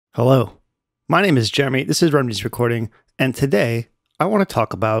Hello, my name is Jeremy. This is Remedies Recording, and today I want to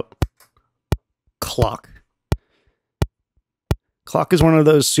talk about clock. Clock is one of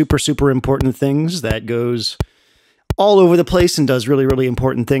those super important things that goes all over the place and does really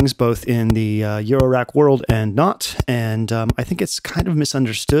important things, both in the Eurorack world and not. And I think it's kind of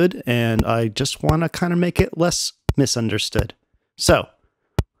misunderstood, and I just want to kind of make it less misunderstood. So,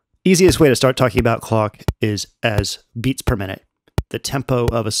 easiest way to start talking about clock is as beats per minute. The tempo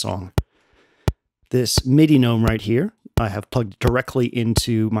of a song. This MIDI gnome right here, I have plugged directly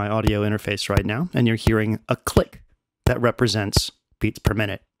into my audio interface right now, and you're hearing a click that represents beats per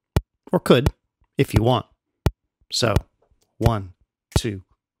minute. Or could, if you want. So, 1, 2,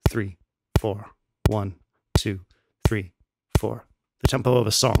 3, 4. 1, 2, 3, 4. The tempo of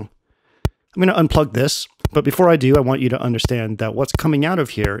a song. I'm going to unplug this, but before I do, I want you to understand that what's coming out of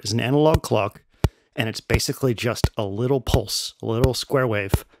here is an analog clock, and it's basically just a little pulse, a little square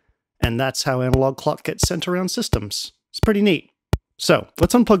wave. And that's how analog clock gets sent around systems. It's pretty neat. So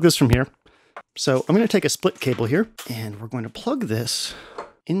let's unplug this from here. So I'm going to take a split cable here, and we're going to plug this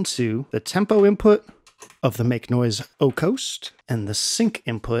into the tempo input of the Make Noise O-Coast and the sync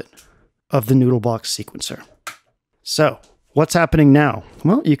input of the noodblebox sequencer. So what's happening now?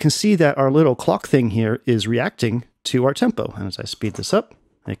 Well, you can see that our little clock thing here is reacting to our tempo. And as I speed this up,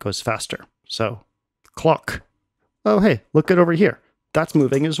 it goes faster. So clock. Oh, hey, look at over here. That's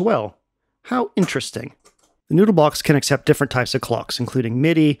moving as well. How interesting. The noodblebox can accept different types of clocks, including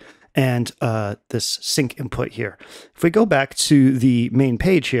MIDI and this sync input here. If we go back to the main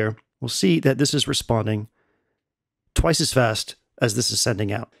page here, we'll see that this is responding twice as fast as this is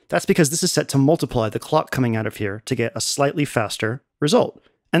sending out. That's because this is set to multiply the clock coming out of here to get a slightly faster result.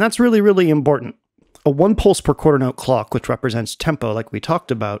 And that's really important. A 1 pulse per quarter note clock, which represents tempo like we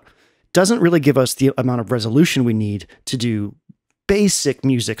talked about, doesn't really give us the amount of resolution we need to do basic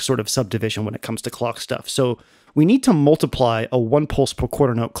music sort of subdivision when it comes to clock stuff. So we need to multiply a 1 pulse per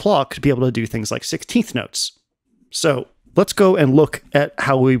quarter note clock to be able to do things like 16th notes. So let's go and look at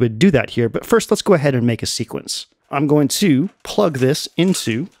how we would do that here. But first, let's go ahead and make a sequence. I'm going to plug this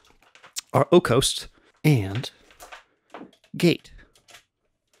into our O-Coast and gate.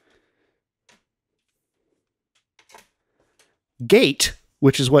 Gate,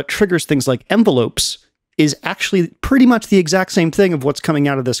 which is what triggers things like envelopes, is actually pretty much the exact same thing of what's coming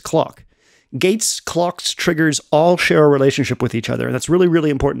out of this clock. Gates, clocks, triggers all share a relationship with each other, and that's really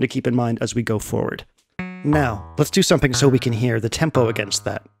important to keep in mind as we go forward. Now, let's do something so we can hear the tempo against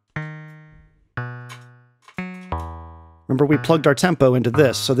that. Remember, we plugged our tempo into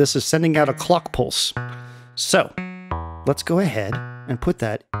this, so this is sending out a clock pulse. So, let's go ahead and put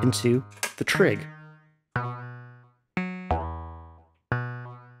that into the trig.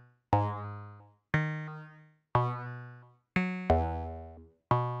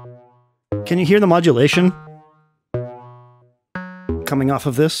 Can you hear the modulation coming off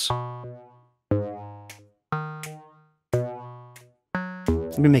of this?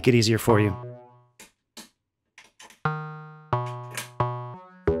 Let me make it easier for you.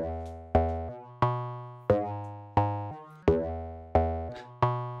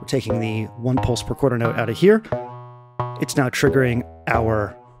 We're taking the 1 pulse per quarter note out of here. It's now triggering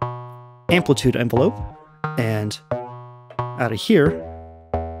our amplitude envelope, and out of here,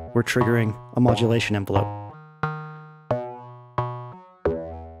 we're triggering a modulation envelope.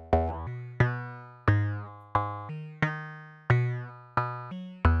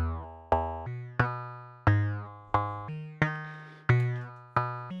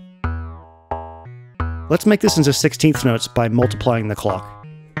 Let's make this into 16th notes by multiplying the clock.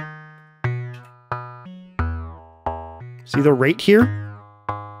 See the rate here?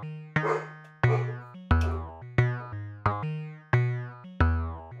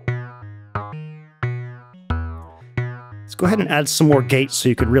 Let's go ahead and add some more gates so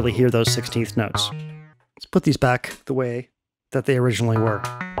you could really hear those 16th notes. Let's put these back the way that they originally were.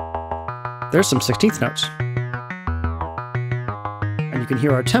 There's some 16th notes. And you can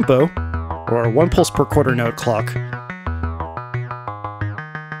hear our tempo, or our 1 pulse per quarter note clock,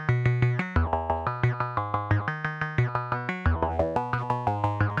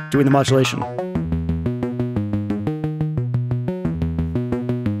 doing the modulation.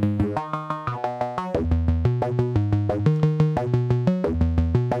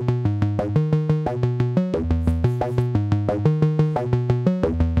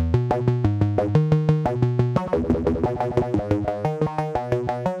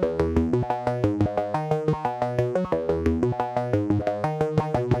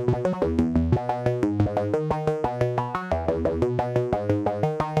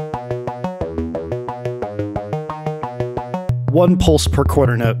 1 pulse per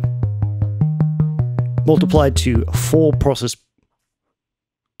quarter note multiplied to full pulses.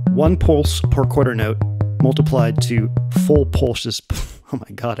 1 pulse per quarter note multiplied to full pulses. Oh my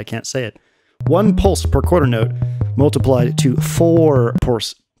God, I can't say it. 1 pulse per quarter note multiplied to 4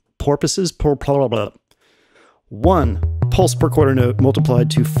 porpoises per blah, blah, blah. 1 pulse per quarter note multiplied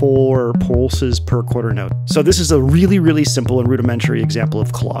to 4 pulses per quarter note. So this is a really, really simple and rudimentary example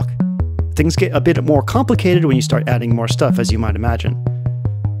of clock. Things get a bit more complicated when you start adding more stuff, as you might imagine.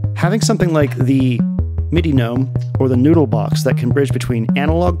 Having something like the MIDI gnome or the noodlebox that can bridge between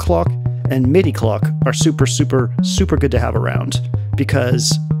analog clock and MIDI clock are super, super, super good to have around,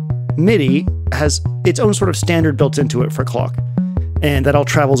 because MIDI has its own sort of standard built into it for clock, and that all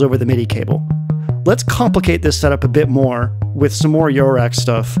travels over the MIDI cable. Let's complicate this setup a bit more with some more Eurorack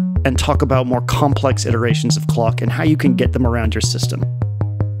stuff and talk about more complex iterations of clock and how you can get them around your system.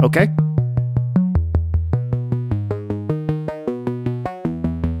 Okay?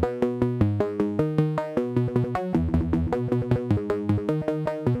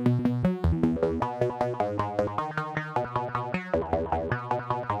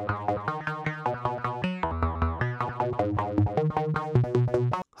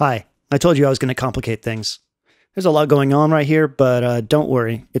 Hi, I told you I was going to complicate things. There's a lot going on right here, but don't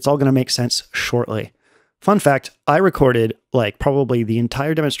worry, it's all going to make sense shortly. Fun fact, I recorded like probably the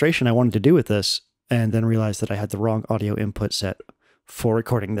entire demonstration I wanted to do with this, and then realized that I had the wrong audio input set for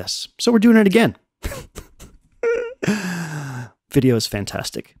recording this. So we're doing it again. Video is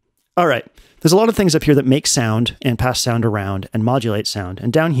fantastic. All right, there's a lot of things up here that make sound and pass sound around and modulate sound.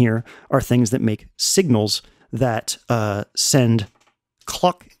 And down here are things that make signals that send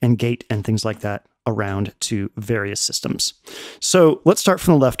clock and gate and things like that around to various systems. So let's start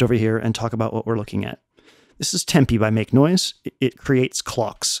from the left over here and talk about what we're looking at. This is Tempi by Make Noise. It creates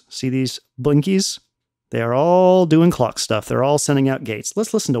clocks. See these blinkies? They are all doing clock stuff. They're all sending out gates.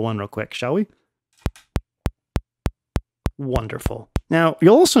 Let's listen to one real quick, shall we? Wonderful. Now,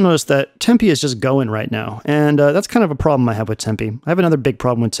 you'll also notice that Tempi is just going right now, and that's kind of a problem I have with Tempi. I have another big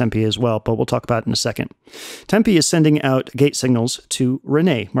problem with Tempi as well, but we'll talk about it in a second. Tempi is sending out gate signals to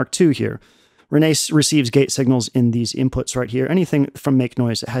Rene, Mark II here. Rene receives gate signals in these inputs right here. Anything from Make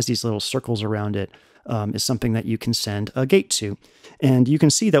Noise that has these little circles around it is something that you can send a gate to. And you can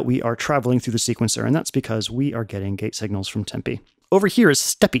see that we are traveling through the sequencer, and that's because we are getting gate signals from Tempi. Over here is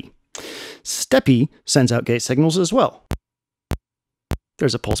Steppy. Steppy sends out gate signals as well.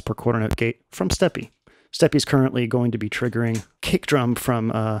 There's a pulse per quarter note gate from Steppy. Steppy's currently going to be triggering kick drum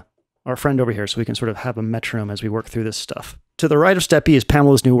from our friend over here, so we can sort of have a metronome as we work through this stuff. To the right of Steppy is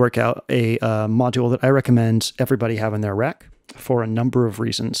Pamela's new workout, a module that I recommend everybody have in their rack for a number of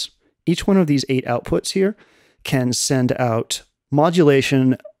reasons. Each one of these 8 outputs here can send out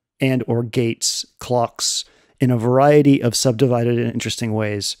modulation and or gates, clocks, in a variety of subdivided and interesting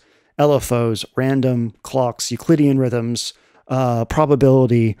ways. LFOs, random clocks, Euclidean rhythms,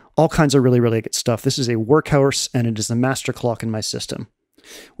 probability, all kinds of really, really good stuff. This is a workhorse, and it is the master clock in my system.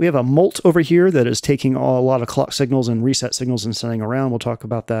 We have a mult over here that is taking a lot of clock signals and reset signals and sending around. We'll talk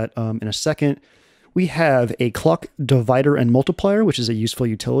about that in a second. We have a clock divider and multiplier, which is a useful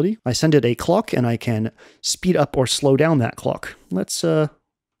utility. I send it a clock, and I can speed up or slow down that clock. Let's hear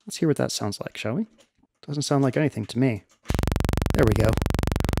what that sounds like, shall we? Doesn't sound like anything to me. There we go.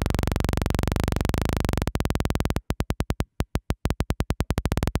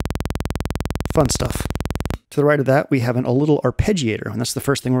 Fun stuff. To the right of that, we have a little arpeggiator, and that's the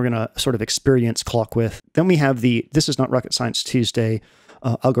first thing we're going to sort of experience clock with. Then we have the This Is Not Rocket Science Tuesday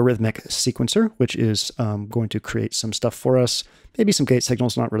algorithmic sequencer, which is going to create some stuff for us. Maybe some gate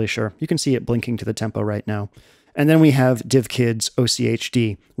signals, not really sure. You can see it blinking to the tempo right now. And then we have DivKid's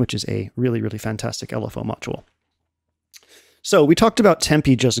OCHD, which is a really, really fantastic LFO module. So we talked about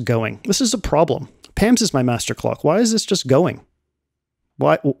Tempi just going. This is a problem. Pam's is my master clock. Why is this just going?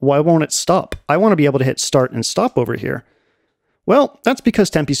 Why won't it stop? I want to be able to hit start and stop over here. Well, that's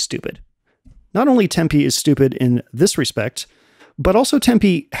because Tempi's stupid. Not only Tempi is stupid in this respect, but also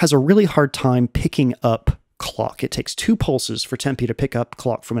Tempi has a really hard time picking up clock. It takes 2 pulses for Tempi to pick up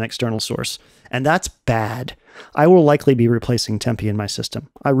clock from an external source, and that's bad. I will likely be replacing Tempi in my system.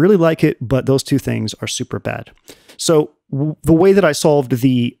 I really like it, but those 2 things are super bad. So the way that I solved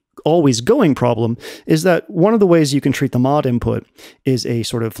the always going problem is that one of the ways you can treat the mod input is a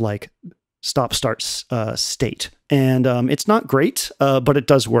sort of like stop-start state. And it's not great, but it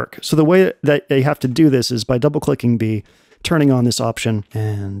does work. So the way that you have to do this is by double-clicking B, turning on this option,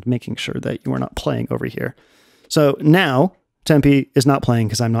 and making sure that you are not playing over here. So now Tempi is not playing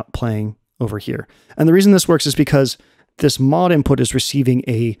because I'm not playing over here. And the reason this works is because this mod input is receiving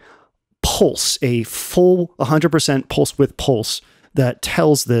a pulse, a full 100% pulse width pulse that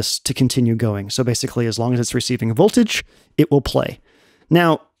tells this to continue going. So basically, as long as it's receiving voltage, it will play.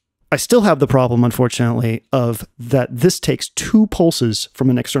 Now, I still have the problem, unfortunately, of that this takes 2 pulses from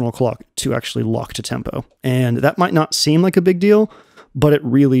an external clock to actually lock to tempo. And that might not seem like a big deal, but it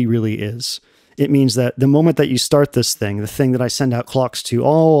really, really is. It means that the moment that you start this thing, the thing that I send out clocks to,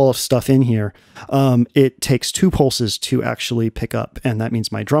 all of stuff in here, it takes 2 pulses to actually pick up. And that means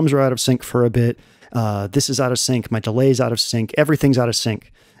my drums are out of sync for a bit. This is out of sync. My delay's out of sync. Everything's out of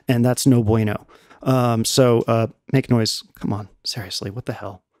sync. And that's no bueno. So make noise. Come on. Seriously, what the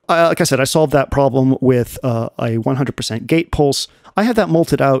hell? Like I said, I solved that problem with a 100% gate pulse. I have that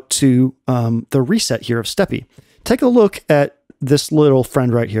multed out to the reset here of Steppy. Take a look at this little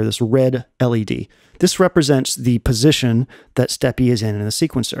friend right here, this red LED. This represents the position that Steppy is in the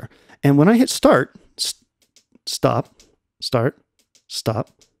sequencer. And when I hit start, stop, start, stop,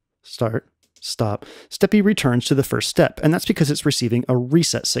 start, stop, Steppy returns to the first step. And that's because it's receiving a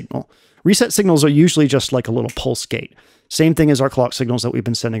reset signal. Reset signals are usually just like a little pulse gate. Same thing as our clock signals that we've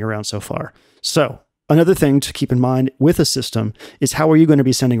been sending around so far. So another thing to keep in mind with a system is how are you going to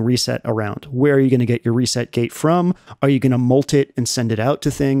be sending reset around? Where are you going to get your reset gate from? Are you going to mult it and send it out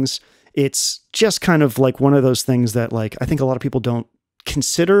to things? It's just kind of like one of those things that like I think a lot of people don't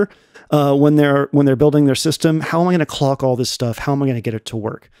consider when they're building their system. How am I going to clock all this stuff? How am I going to get it to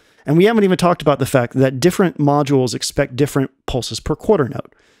work? And we haven't even talked about the fact that different modules expect different pulses per quarter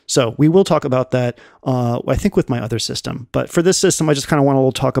note. So we will talk about that, I think, with my other system. But for this system, I just kind of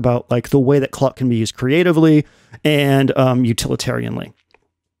want to talk about like the way that clock can be used creatively and utilitarianly.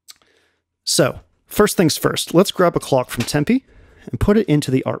 So first things first, let's grab a clock from Tempe and put it into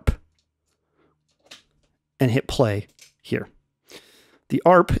the ARP and hit play here. The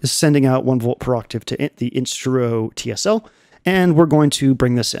ARP is sending out 1 volt per octave to the Instro TSL, and we're going to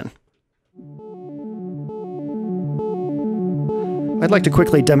bring this in. I'd like to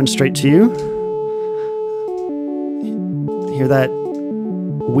quickly demonstrate to you. Hear that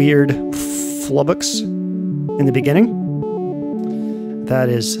weird flubbox in the beginning? That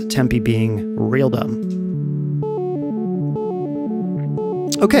is Tempe being real dumb.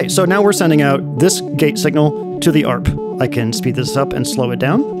 Okay, so now we're sending out this gate signal to the ARP. I can speed this up and slow it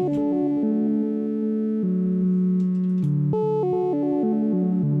down.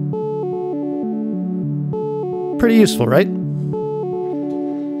 Pretty useful, right?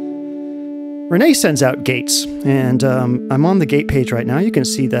 Renee sends out gates, and I'm on the gate page right now. You can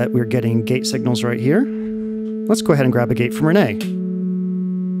see that we're getting gate signals right here. Let's go ahead and grab a gate from Renee.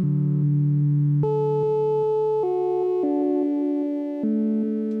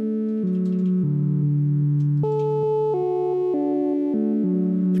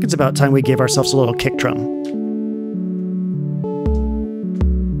 I think it's about time we gave ourselves a little kick drum.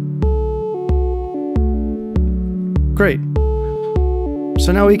 Great.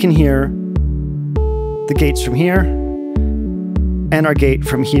 So now we can hear the gates from here and our gate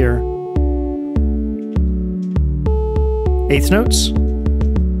from here. 1/8 notes,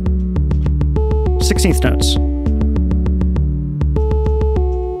 16th notes.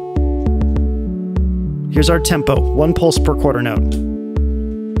 Here's our tempo, 1 pulse per quarter note.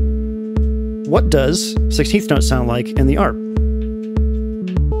 What does 16th note sound like in the ARP?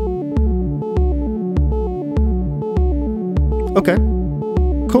 Okay,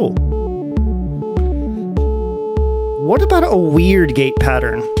 cool. What about a weird gate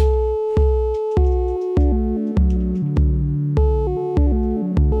pattern?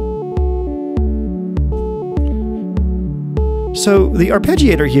 So the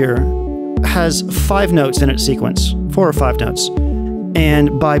arpeggiator here has 5 notes in its sequence, 4 or 5 notes.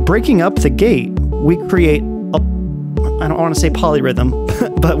 And by breaking up the gate, we create a, I don't want to say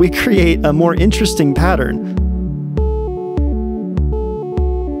polyrhythm, but we create a more interesting pattern.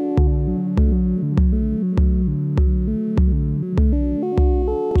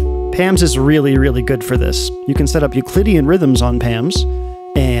 PAMS is really, really good for this. You can set up Euclidean rhythms on PAMS,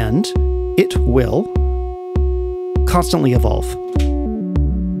 and it will constantly evolve.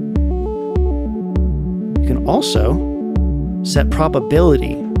 You can also set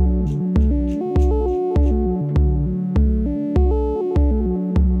probability.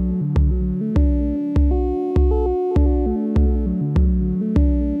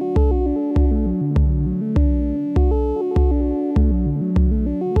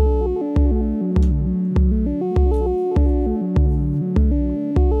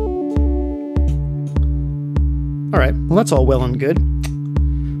 All right, well, that's all well and good.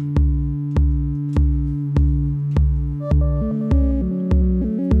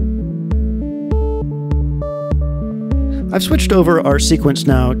 I've switched over our sequence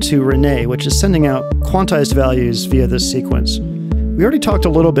now to Renee, which is sending out quantized values via this sequence. We already talked a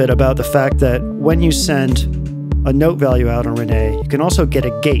little bit about the fact that when you send a note value out on Renee, you can also get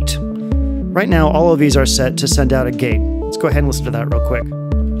a gate. Right now, all of these are set to send out a gate. Let's go ahead and listen to that real quick.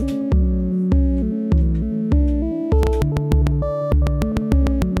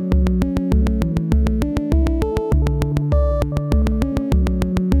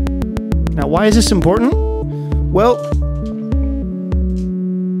 Now, why is this important? Well,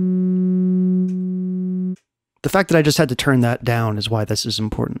 the fact that I just had to turn that down is why this is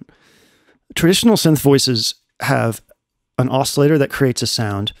important. Traditional synth voices have an oscillator that creates a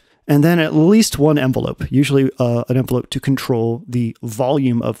sound, and then at least one envelope, usually an envelope to control the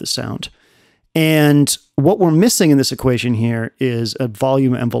volume of the sound. And what we're missing in this equation here is a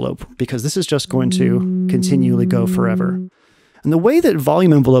volume envelope, because this is just going to continually go forever. And the way that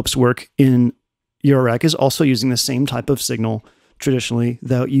volume envelopes work in Eurorack is also using the same type of signal traditionally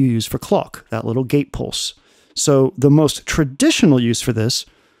that you use for clock, that little gate pulse. So the most traditional use for this,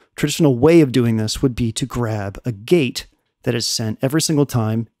 traditional way of doing this, would be to grab a gate that is sent every single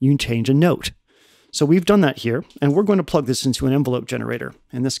time you change a note. So we've done that here, and we're going to plug this into an envelope generator,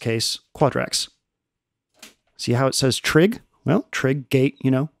 in this case, Quadrax. See how it says trig? Well, trig, gate, you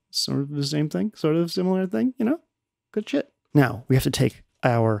know, sort of the same thing, sort of similar thing, you know? Good shit. Now, we have to take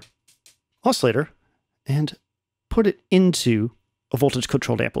our oscillator and put it into a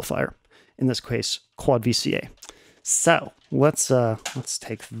voltage-controlled amplifier, in this case, Quad VCA. So let's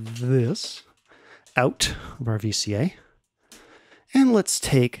take this out of our VCA, and let's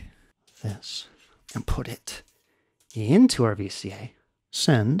take this and put it into our VCA.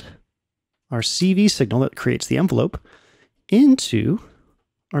 Send our CV signal that creates the envelope into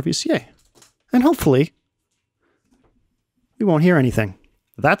our VCA, and hopefully we won't hear anything.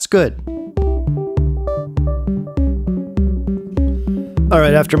 That's good. All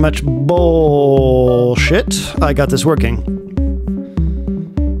right, after much bullshit, I got this working.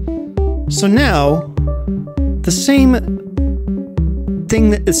 So now, the same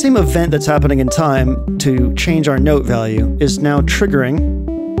event that's happening in time to change our note value is now triggering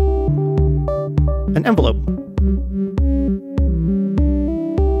an envelope.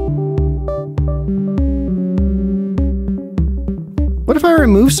 What if I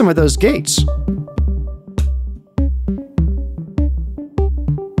remove some of those gates?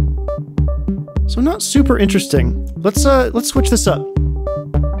 So not super interesting. Let's switch this up.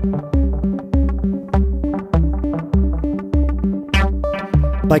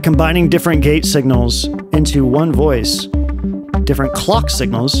 By combining different gate signals into one voice, different clock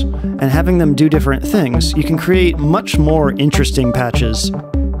signals, and having them do different things, you can create much more interesting patches.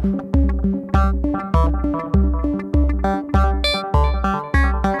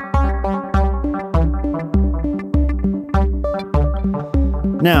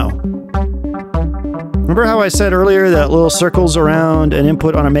 Now, remember how I said earlier that little circles around an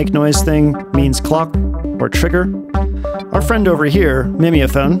input on a make noise thing means clock or trigger? Our friend over here,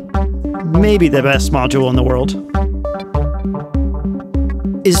 Mimeophone, maybe the best module in the world,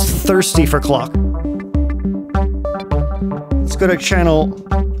 is thirsty for clock. Let's go to channel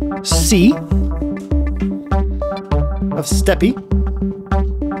C of Steppy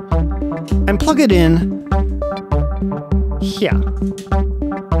and plug it in here.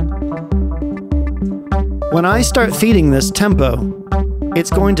 When I start feeding this tempo, it's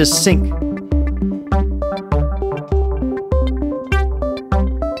going to sync.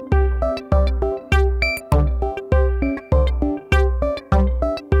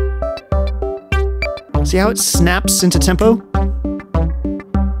 See how it snaps into tempo?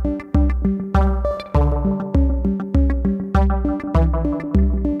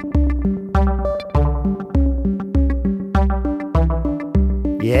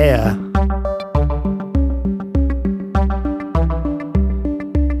 Yeah.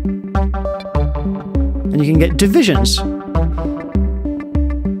 And you can get divisions.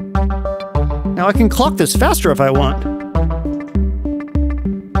 Now I can clock this faster if I want.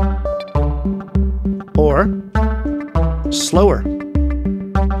 Or slower.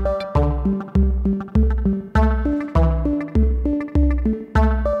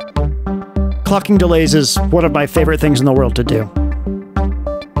 Clocking delays is one of my favorite things in the world to do.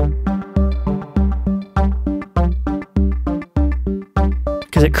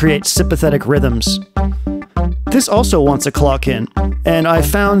 Because it creates sympathetic rhythms. This also wants a clock in, and I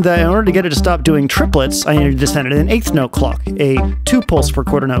found that in order to get it to stop doing triplets, I needed to send it an eighth note clock, a 2 pulse per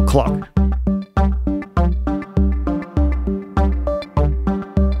quarter note clock.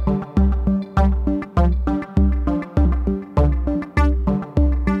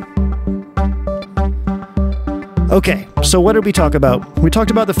 Okay, so what did we talk about? We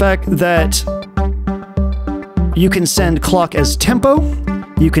talked about the fact that you can send clock as tempo,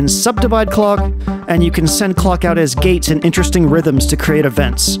 you can subdivide clock, and you can send clock out as gates in interesting rhythms to create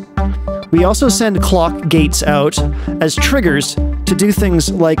events. We also send clock gates out as triggers to do things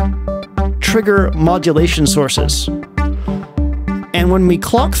like trigger modulation sources. And when we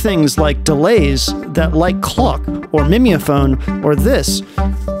clock things like delays that like clock or mimeophone or this,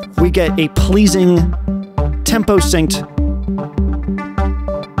 we get a pleasing tempo synced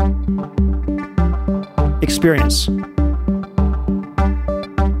experience.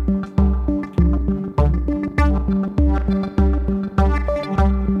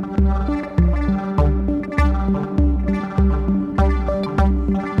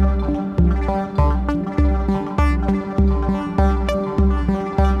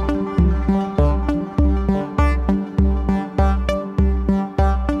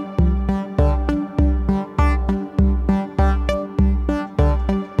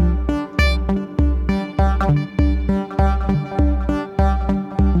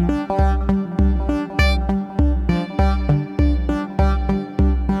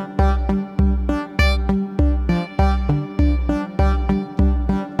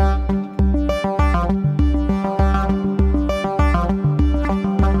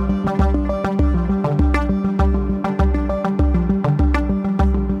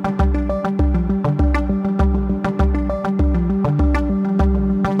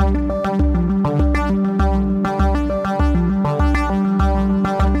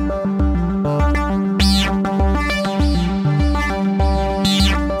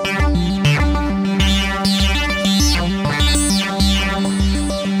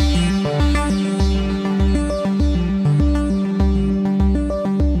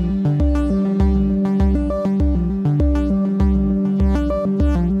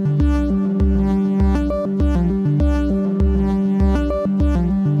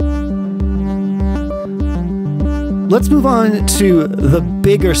 Let's move on to the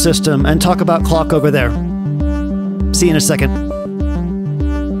bigger system and talk about clock over there. See you in a second.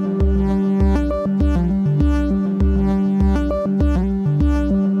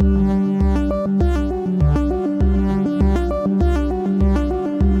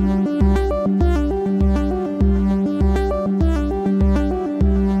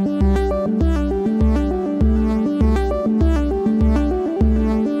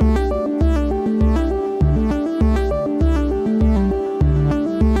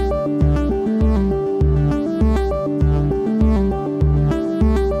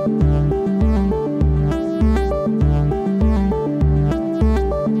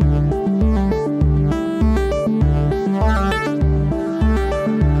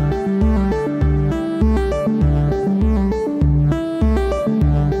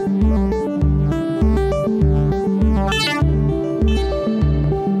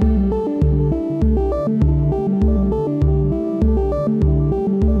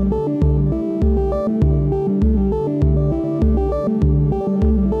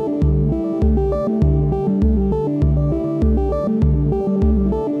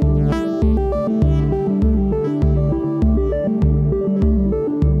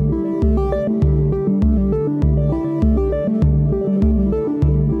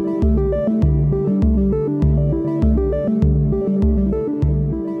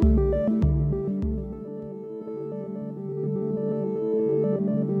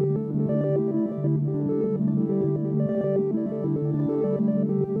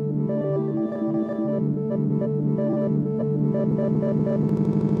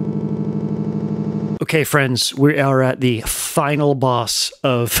 Okay, friends, we are at the final boss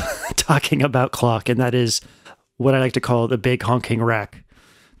of talking about clock, and that is what I like to call the big honking rack.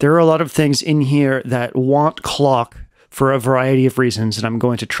 There are a lot of things in here that want clock for a variety of reasons, and I'm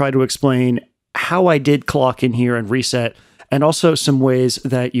going to try to explain how I did clock in here and reset, and also some ways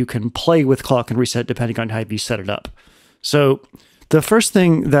that you can play with clock and reset depending on how you set it up. So the first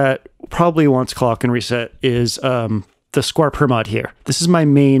thing that probably wants clock and reset is the square per mod here. This is my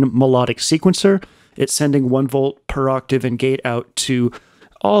main melodic sequencer. It's sending 1 volt per octave and gate out to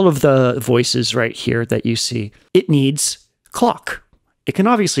all of the voices right here that you see. It needs clock. It can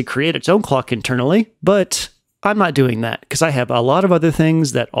obviously create its own clock internally, but I'm not doing that because I have a lot of other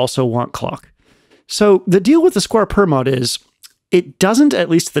things that also want clock. So the deal with the square per mod is it doesn't, at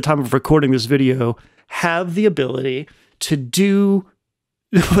least at the time of recording this video, have the ability to do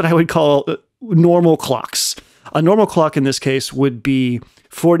what I would call normal clocks. A normal clock in this case would be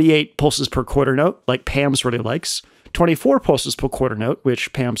 48 pulses per quarter note, like Pam's really likes, 24 pulses per quarter note,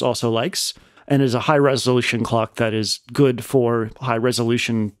 which Pam's also likes, and is a high resolution clock that is good for high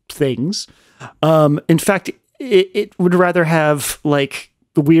resolution things. In fact, it would rather have like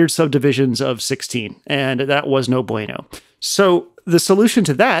the weird subdivisions of 16, and that was no bueno. So the solution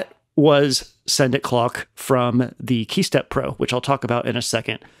to that was send it clock from the KeyStep Pro, which I'll talk about in a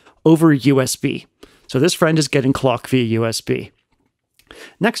second, over USB. So this friend is getting clock via USB.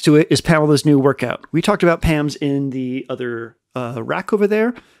 Next to it is Pamela's new workout. We talked about Pam's in the other rack over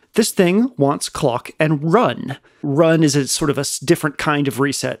there. This thing wants clock and run. Run is a sort of a different kind of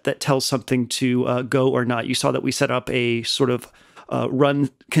reset that tells something to go or not. You saw that we set up a sort of run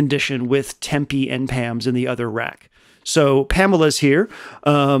condition with Tempe and Pam's in the other rack. So Pamela's here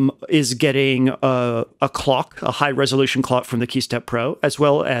is getting a clock, a high-resolution clock from the KeyStep Pro, as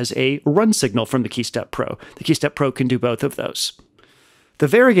well as a run signal from the KeyStep Pro. The KeyStep Pro can do both of those. The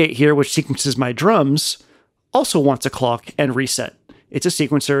Variegate here, which sequences my drums, also wants a clock and reset. It's a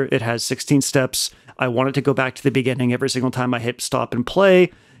sequencer. It has 16 steps. I want it to go back to the beginning every single time I hit stop and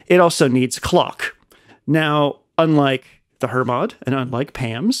play. It also needs clock. Now, unlike the Hermod and unlike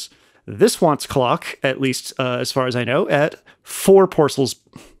Pam's, this wants clock, at least as far as I know, at 4 pulses.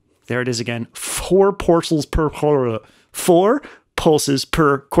 There it is again. 4 pulses per quarter. 4 pulses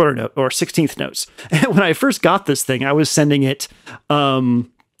per quarter note, or 16th notes. And when I first got this thing, I was sending it,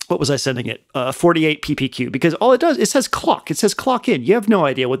 what was I sending it? 48 PPQ, because all it does, it says clock. It says clock in. You have no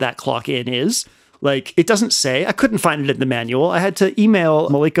idea what that clock in is. Like, it doesn't say. I couldn't find it in the manual. I had to email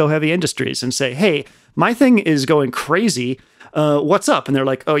Maliko Heavy Industries and say, hey, my thing is going crazy. What's up? And they're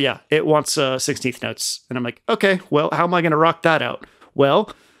like, oh yeah, it wants 16th notes. And I'm like, okay, well, how am I going to rock that out?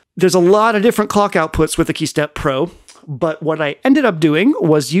 Well, there's a lot of different clock outputs with the KeyStep Pro. But what I ended up doing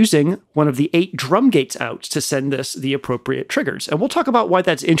was using one of the 8 drum gates out to send this the appropriate triggers. And we'll talk about why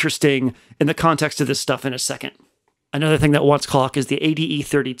that's interesting in the context of this stuff in a second. Another thing that wants clock is the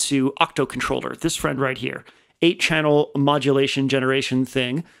ADE32 octo controller, this friend right here. 8-channel modulation generation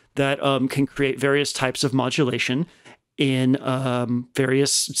thing that can create various types of modulation in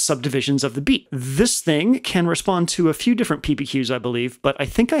various subdivisions of the beat. This thing can respond to a few different PPQs, I believe, but I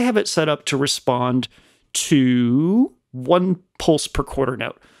think I have it set up to respond to 1 pulse per quarter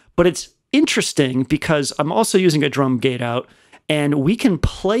note. But it's interesting because I'm also using a drum gate out, and we can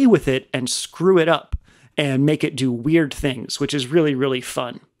play with it and screw it up and make it do weird things, which is really, really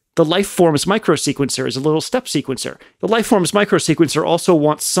fun. The Lifeforms microsequencer is a little step sequencer. The Lifeforms microsequencer also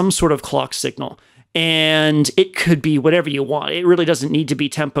wants some sort of clock signal, and it could be whatever you want. It really doesn't need to be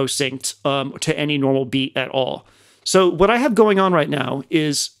tempo synced to any normal beat at all. So what I have going on right now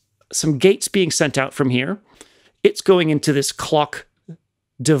is some gates being sent out from here. It's going into this clock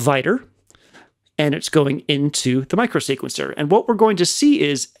divider, and it's going into the microsequencer. And what we're going to see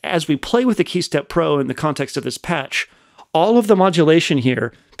is, as we play with the KeyStep Pro in the context of this patch, all of the modulation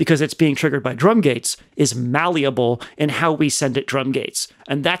here, because it's being triggered by drum gates, is malleable in how we send it drum gates.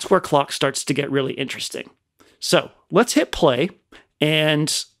 And that's where clock starts to get really interesting. So let's hit play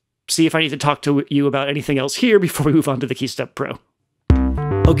and see if I need to talk to you about anything else here before we move on to the KeyStep Pro.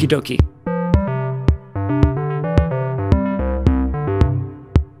 Okie dokie.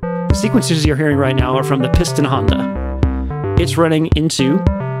 The sequences you're hearing right now are from the Piston Honda. It's running into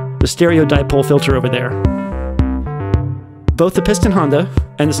the stereo dipole filter over there. Both the Piston Honda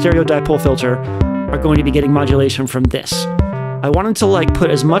and the stereo dipole filter are going to be getting modulation from this. I wanted to like put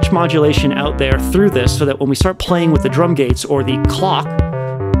as much modulation out there through this so that when we start playing with the drum gates or the clock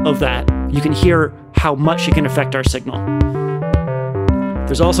of that, you can hear how much it can affect our signal.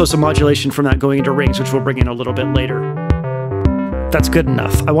 There's also some modulation from that going into rings, which we'll bring in a little bit later. That's good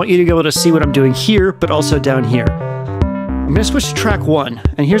enough. I want you to be able to see what I'm doing here, but also down here. I'm going to switch to track 1,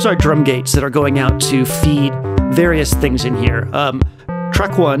 and here's our drum gates that are going out to feed various things in here.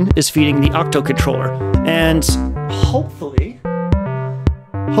 Track 1 is feeding the octo controller, and hopefully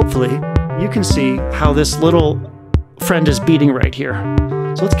you can see how this little friend is beating right here.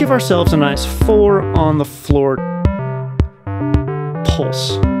 So let's give ourselves a nice 4 on the floor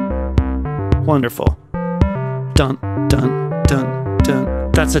pulse. Wonderful. Dun, dun, dun,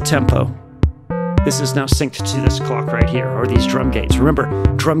 dun. That's a tempo. This is now synced to this clock right here, or these drum gates. Remember,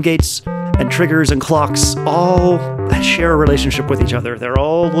 drum gates and triggers and clocks all share a relationship with each other. They're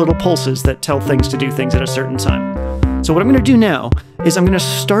all little pulses that tell things to do things at a certain time. So what I'm going to do now is I'm going to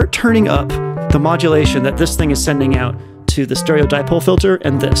start turning up the modulation that this thing is sending out to the stereo dipole filter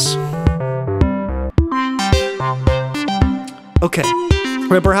and this. Okay,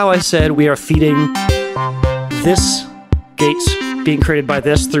 remember how I said we are feeding this gates being created by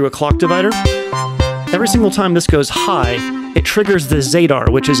this through a clock divider? Every single time this goes high, it triggers the Zadar,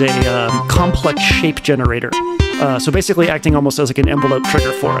 which is a complex shape generator. So basically acting almost as like an envelope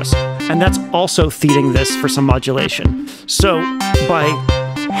trigger for us. And that's also feeding this for some modulation. So by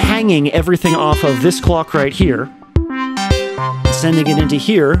hanging everything off of this clock right here, sending it into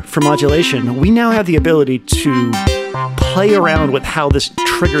here for modulation, we now have the ability to play around with how this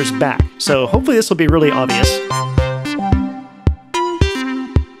triggers back. So hopefully this will be really obvious.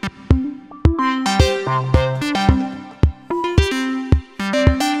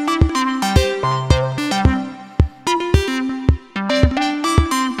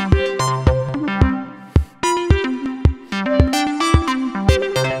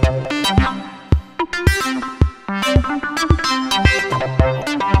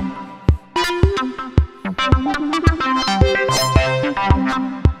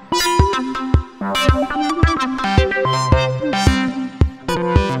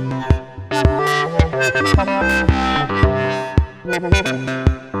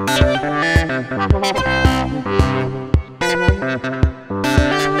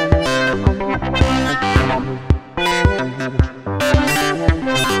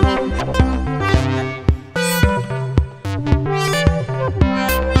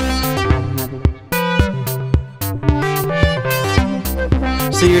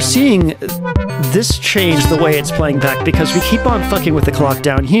 So you're seeing this change the way it's playing back because we keep on fucking with the clock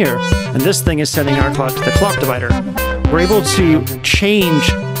down here, and this thing is sending our clock to the clock divider. We're able to change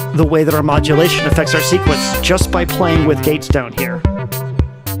the way that our modulation affects our sequence just by playing with gates down here.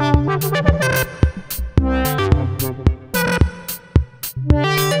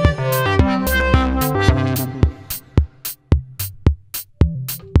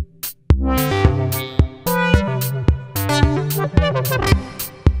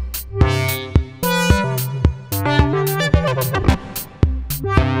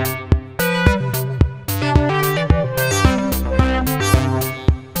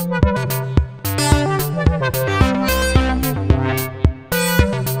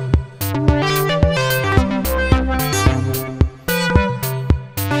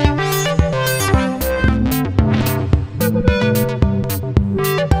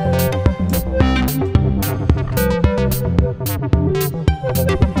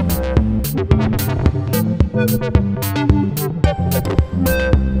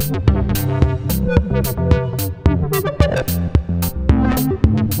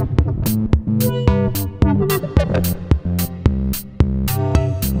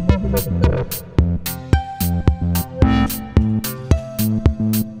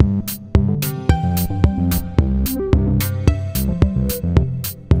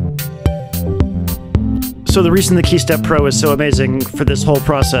 So the reason the KeyStep Pro is so amazing for this whole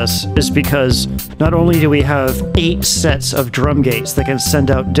process is because not only do we have 8 sets of drum gates that can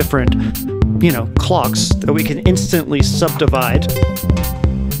send out different, clocks that we can instantly subdivide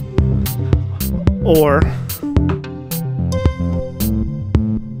or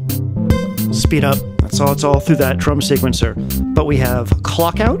speed up. It's all through that drum sequencer. But we have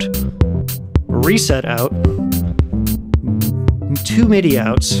clock out, reset out, 2 MIDI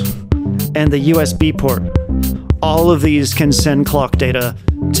outs, and the USB port. All of these can send clock data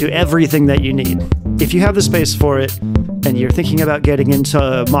to everything that you need. If you have the space for it, and you're thinking about getting into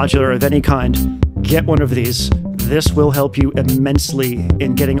modular of any kind, get one of these. This will help you immensely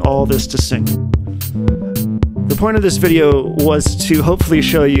in getting all this to sync. The point of this video was to hopefully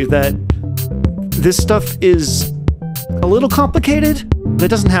show you that this stuff is a little complicated, but it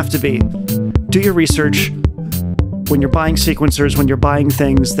doesn't have to be. Do your research. When you're buying sequencers, when you're buying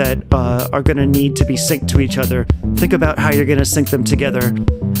things that are going to need to be synced to each other, think about how you're going to sync them together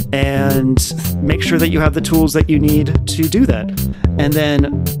and make sure that you have the tools that you need to do that. And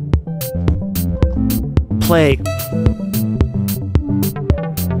then play.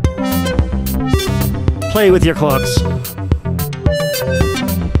 Play with your clocks.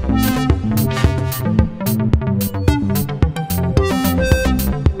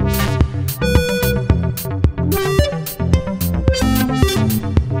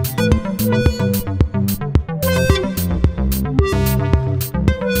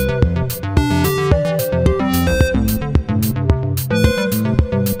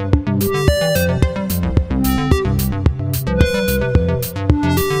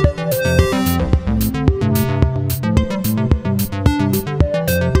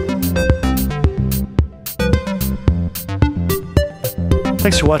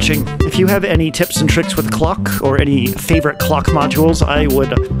 Thanks for watching. If you have any tips and tricks with clock or any favorite clock modules, I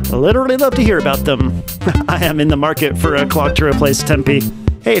would literally love to hear about them. I am in the market for a clock to replace Tempe.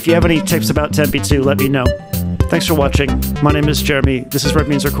 Hey, if you have any tips about Tempe too, let me know. Thanks for watching. My name is Jeremy. This is Red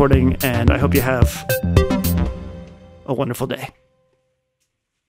Means Recording, and I hope you have a wonderful day.